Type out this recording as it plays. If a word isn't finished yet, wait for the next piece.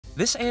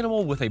This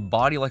animal with a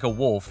body like a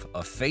wolf,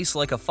 a face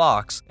like a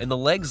fox, and the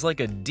legs like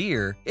a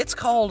deer, it's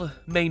called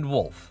maned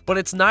wolf. But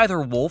it's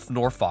neither wolf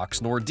nor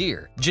fox nor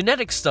deer.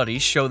 Genetic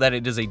studies show that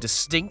it is a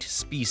distinct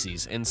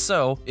species, and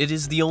so it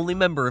is the only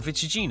member of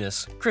its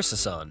genus,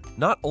 Chrysoson.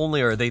 Not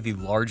only are they the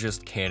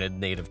largest canid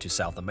native to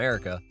South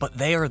America, but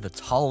they are the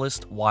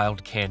tallest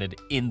wild canid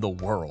in the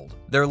world.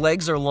 Their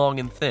legs are long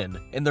and thin,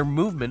 and their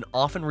movement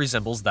often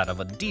resembles that of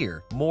a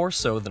deer, more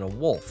so than a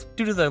wolf,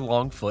 due to their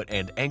long foot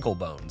and ankle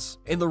bones.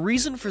 And the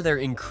reason for their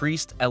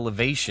increased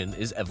elevation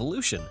is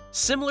evolution.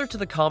 Similar to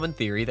the common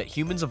theory that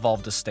humans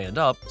evolved to stand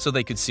up so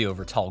they could see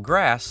over tall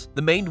grass,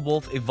 the maned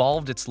wolf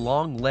evolved its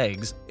long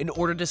legs in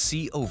order to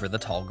see over the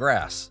tall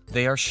grass.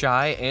 They are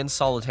shy and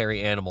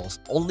solitary animals,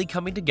 only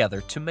coming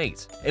together to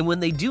mate. And when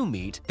they do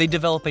meet, they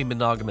develop a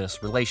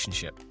monogamous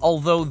relationship,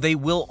 although they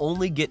will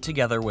only get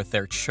together with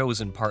their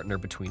chosen partner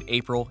between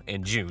April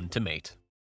and June to mate.